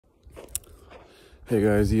Hey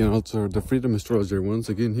guys, Ian Altosaar, the Freedom Astrologer, once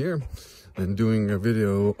again here and doing a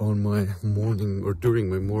video on my morning or during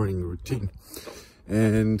my morning routine,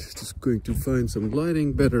 and just going to find some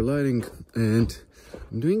lighting, better lighting, and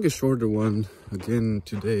I'm doing a shorter one again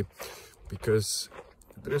today because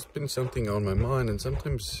there's been something on my mind, and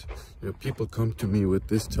sometimes people come to me with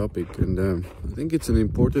this topic, and I think it's an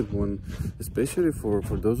important one, especially for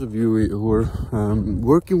those of you who are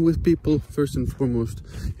working with people first and foremost,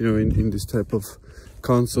 in this type of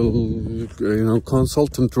consultant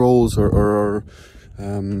roles or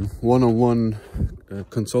one-on-one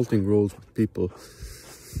consulting roles with people,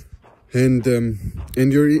 and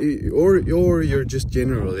you're just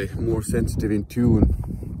generally more sensitive in tune,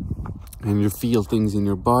 and you feel things in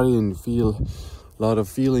your body, and you feel a lot of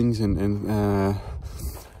feelings and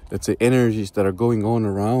let's say energies that are going on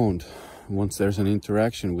around once there's an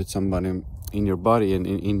interaction with somebody in your body and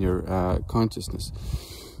in your consciousness.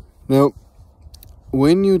 Now,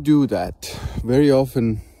 when you do that, very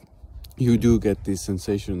often you do get these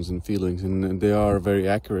sensations and feelings, and they are very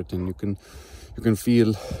accurate, and you can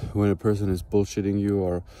feel when a person is bullshitting you,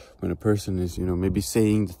 or when a person is maybe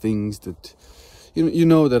saying the things that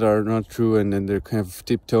that are not true, and then they're kind of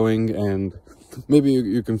tiptoeing, and maybe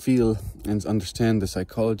you can feel and understand the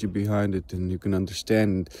psychology behind it, and you can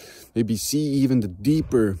understand, maybe see even the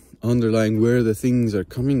deeper underlying where the things are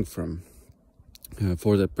coming from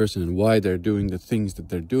for that person, and why they're doing the things that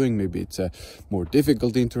they're doing. Maybe it's a more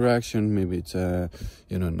difficult interaction, maybe it's a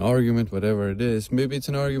an argument, whatever it is. Maybe it's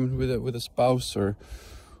an argument with a spouse or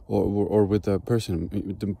with a person.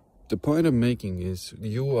 The point I'm making is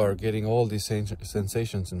you are getting all these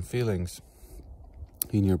sensations and feelings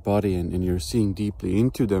in your body, and you're seeing deeply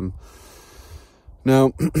into them.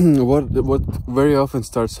 Now, what very often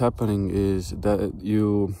starts happening is that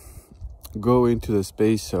you go into the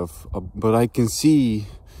space of but I can see,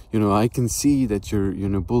 I can see that you're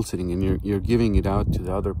bullshitting, and you're giving it out to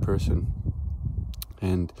the other person,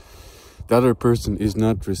 and the other person is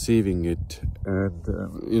not receiving it.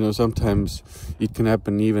 And sometimes it can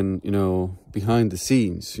happen even behind the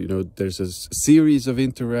scenes. There's a series of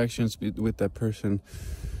interactions with that person,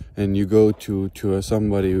 and you go to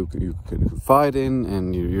somebody who you can confide in,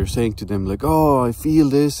 and you're saying to them like, oh, I feel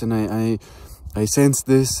this, and I sense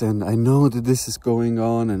this, and I know that this is going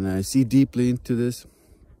on, and I see deeply into this.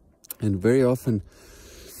 And very often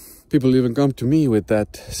people even come to me with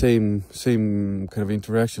that same kind of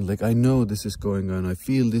interaction, like, I know this is going on, I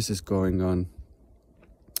feel this is going on.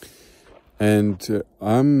 And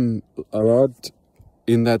I'm a lot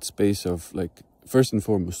in that space of, like, first and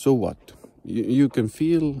foremost, so what? You can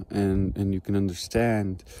feel and you can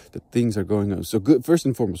understand that things are going on. So good, first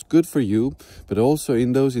and foremost, good for you, but also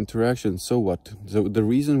in those interactions, so what? So the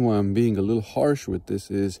reason why I'm being a little harsh with this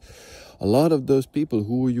is a lot of those people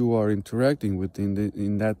who you are interacting with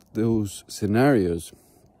in those scenarios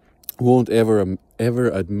won't ever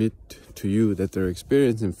admit to you that they're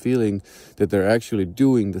experiencing, feeling that they're actually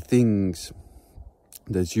doing the things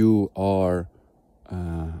that you are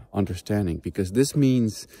understanding, because this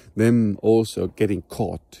means them also getting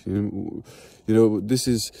caught. This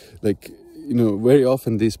is like, very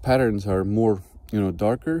often these patterns are more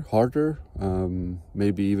darker, harder,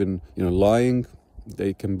 maybe even lying.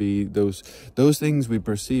 They can be those things we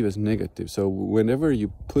perceive as negative. So whenever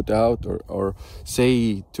you put out or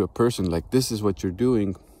say to a person like, this is what you're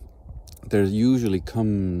doing, there usually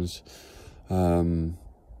comes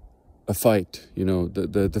a fight.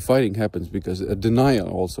 The fighting happens because a denial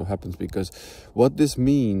also happens, because what this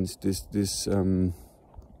means, this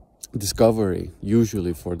discovery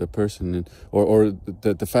usually for the person, or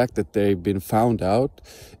the fact that they've been found out,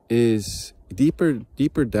 is deeper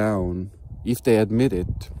down. If they admit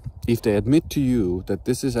it, if they admit to you that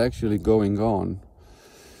this is actually going on,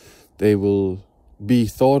 they will be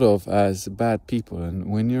thought of as bad people. And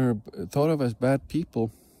when you're thought of as bad people,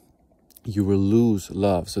 you will lose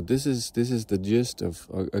love. So this is the gist of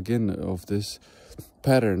of this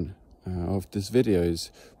pattern of this video, is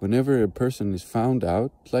whenever a person is found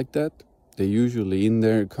out like that, they usually, in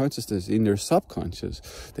their consciousness, in their subconscious,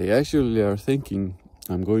 they actually are thinking,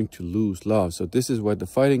 I'm going to lose love. So this is why the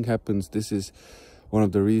fighting happens. This is one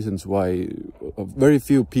of the reasons why very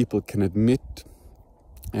few people can admit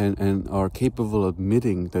and are capable of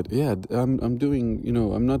admitting that, yeah, I'm doing,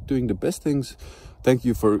 I'm not doing the best things. Thank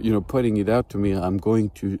you for, putting it out to me. I'm going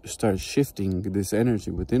to start shifting this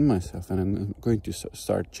energy within myself, and I'm going to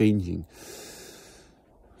start changing.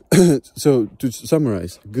 So to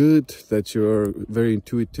summarize, good that you're very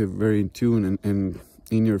intuitive, very in tune, and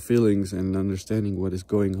in your feelings, and understanding what is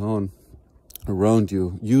going on around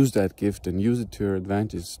you, use that gift and use it to your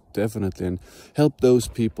advantage, definitely, and help those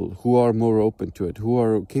people who are more open to it, who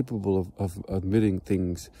are capable of admitting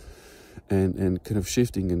things and kind of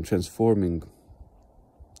shifting and transforming.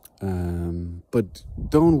 But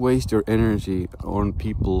don't waste your energy on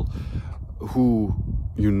people who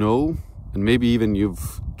you know, and maybe even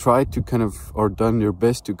you've tried to kind of, or done your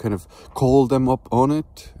best to kind of call them up on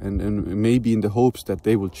it, and maybe in the hopes that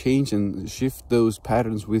they will change and shift those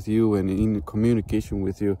patterns with you and in communication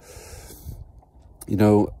with you. You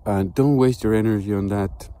know, don't waste your energy on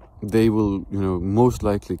that. They will, you know, most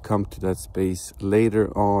likely come to that space later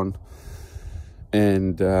on,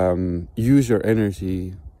 and use your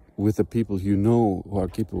energy with the people you know who are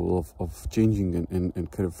capable of changing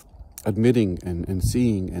and kind of admitting and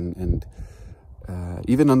seeing and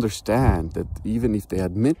even understand that even if they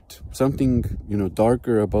admit something, you know,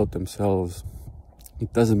 darker about themselves,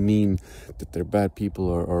 it doesn't mean that they're bad people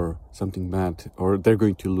or something bad, or they're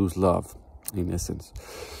going to lose love, in essence.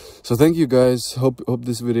 So thank you guys. Hope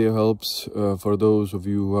this video helps for those of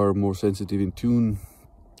you who are more sensitive, in tune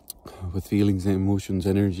with feelings and emotions,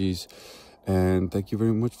 energies. And thank you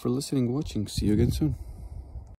very much for listening, watching. See you again soon.